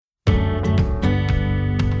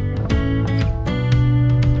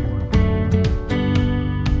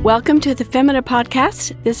Welcome to the Femina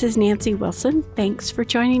Podcast. This is Nancy Wilson. Thanks for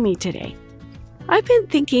joining me today. I've been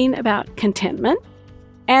thinking about contentment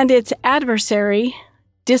and its adversary,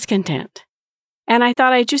 discontent. And I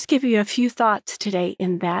thought I'd just give you a few thoughts today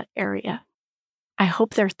in that area. I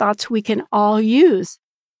hope they're thoughts we can all use.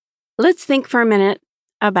 Let's think for a minute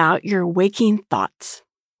about your waking thoughts.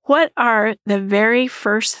 What are the very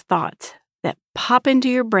first thoughts that pop into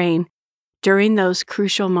your brain during those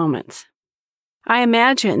crucial moments? I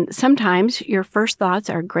imagine sometimes your first thoughts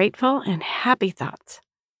are grateful and happy thoughts.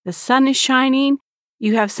 The sun is shining,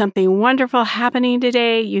 you have something wonderful happening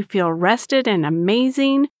today, you feel rested and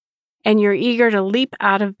amazing, and you're eager to leap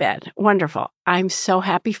out of bed. Wonderful. I'm so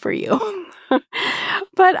happy for you.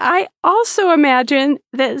 But I also imagine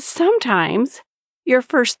that sometimes your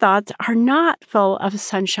first thoughts are not full of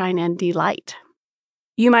sunshine and delight.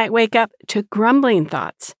 You might wake up to grumbling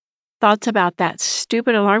thoughts about that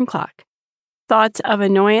stupid alarm clock, thoughts of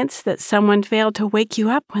annoyance that someone failed to wake you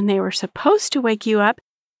up when they were supposed to wake you up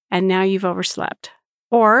and now you've overslept.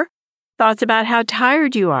 Or thoughts about how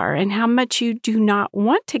tired you are and how much you do not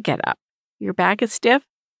want to get up. Your back is stiff,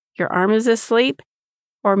 your arm is asleep,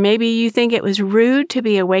 or maybe you think it was rude to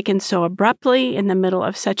be awakened so abruptly in the middle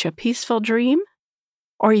of such a peaceful dream,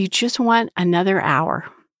 or you just want another hour.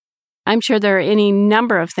 I'm sure there are any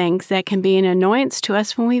number of things that can be an annoyance to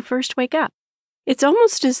us when we first wake up. It's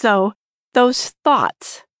almost as though those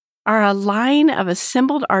thoughts are a line of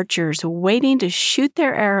assembled archers waiting to shoot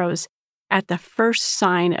their arrows at the first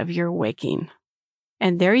sign of your waking.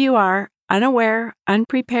 And there you are, unaware,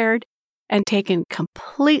 unprepared, and taken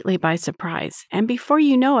completely by surprise. And before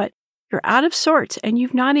you know it, you're out of sorts and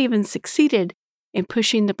you've not even succeeded in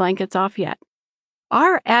pushing the blankets off yet.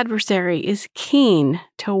 Our adversary is keen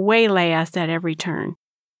to waylay us at every turn.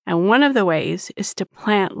 And one of the ways is to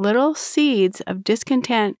plant little seeds of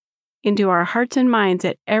discontent into our hearts and minds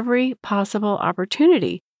at every possible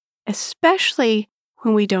opportunity, especially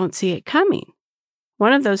when we don't see it coming.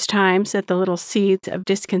 One of those times that the little seeds of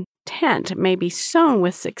discontent may be sown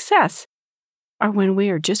with success are when we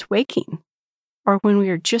are just waking, or when we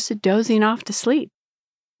are just dozing off to sleep.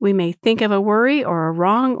 We may think of a worry or a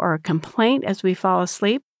wrong or a complaint as we fall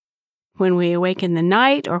asleep, when we awake in the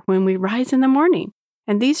night, or when we rise in the morning.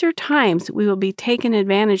 And these are times we will be taken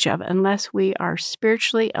advantage of unless we are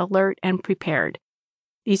spiritually alert and prepared.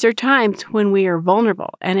 These are times when we are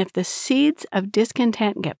vulnerable, and if the seeds of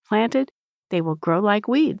discontent get planted, they will grow like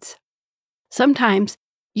weeds. Sometimes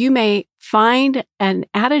you may find an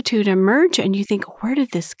attitude emerge and you think, where did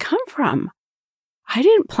this come from? I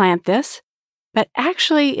didn't plant this, but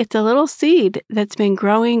actually it's a little seed that's been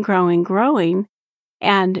growing,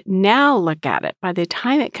 and now look at it. By the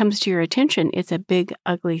time it comes to your attention, it's a big,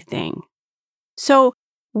 ugly thing. So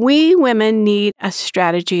we women need a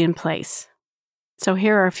strategy in place. So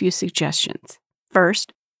here are a few suggestions.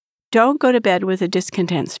 First, don't go to bed with a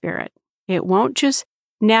discontent spirit. It won't just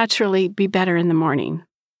naturally be better in the morning.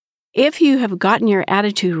 If you have gotten your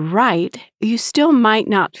attitude right, you still might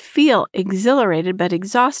not feel exhilarated but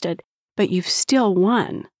exhausted, but you've still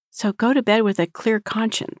won. So go to bed with a clear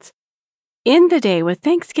conscience. End the day with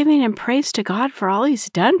thanksgiving and praise to God for all He's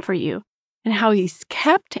done for you and how He's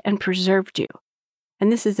kept and preserved you.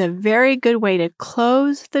 And this is a very good way to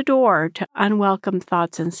close the door to unwelcome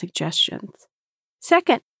thoughts and suggestions.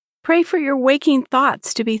 Second, pray for your waking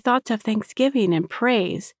thoughts to be thoughts of thanksgiving and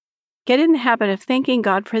praise. Get in the habit of thanking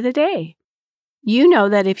God for the day. You know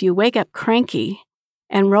that if you wake up cranky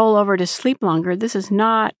and roll over to sleep longer, this is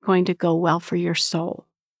not going to go well for your soul.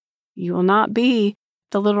 You will not be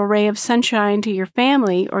the little ray of sunshine to your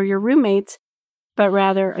family or your roommates, but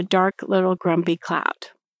rather a dark little grumpy cloud.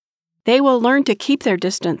 They will learn to keep their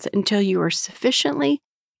distance until you are sufficiently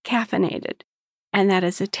caffeinated, and that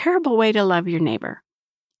is a terrible way to love your neighbor.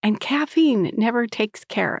 And caffeine never takes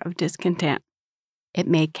care of discontent. It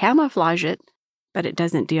may camouflage it, but it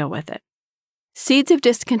doesn't deal with it. Seeds of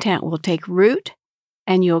discontent will take root,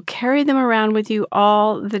 and you'll carry them around with you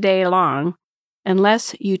all the day long,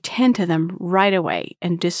 unless you tend to them right away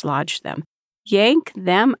and dislodge them. Yank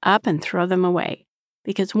them up and throw them away.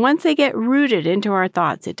 Because once they get rooted into our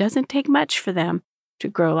thoughts, it doesn't take much for them to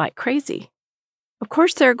grow like crazy. Of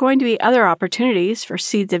course, there are going to be other opportunities for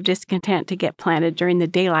seeds of discontent to get planted during the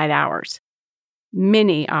daylight hours.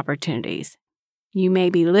 Many opportunities. You may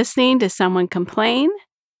be listening to someone complain,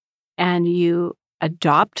 and you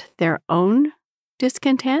adopt their own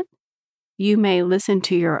discontent. You may listen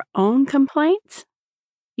to your own complaints.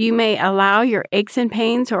 You may allow your aches and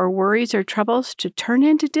pains or worries or troubles to turn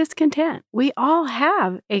into discontent. We all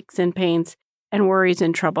have aches and pains and worries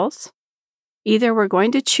and troubles. Either we're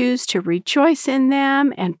going to choose to rejoice in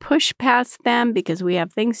them and push past them because we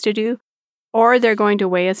have things to do, or they're going to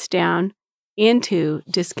weigh us down into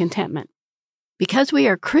discontentment. Because we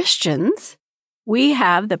are Christians, we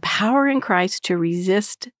have the power in Christ to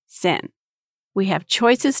resist sin. We have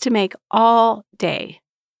choices to make all day.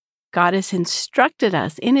 God has instructed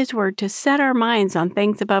us in His Word to set our minds on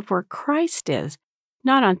things above where Christ is,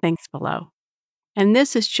 not on things below. And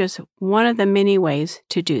this is just one of the many ways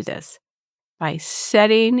to do this, by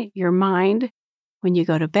setting your mind when you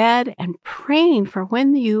go to bed and praying for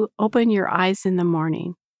when you open your eyes in the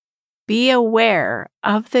morning. Be aware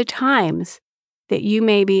of the times that you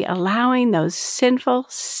may be allowing those sinful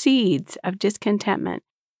seeds of discontentment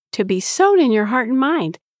to be sown in your heart and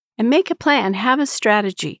mind, and make a plan, have a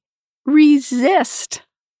strategy. Resist.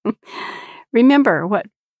 Remember what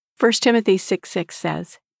 1 Timothy 6:6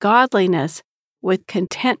 says, godliness with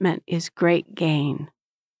contentment is great gain.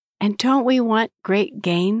 And don't we want great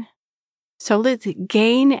gain? So let's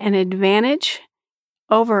gain an advantage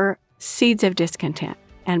over seeds of discontent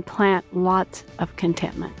and plant lots of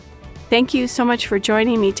contentment. Thank you so much for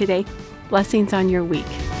joining me today. Blessings on your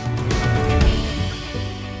week.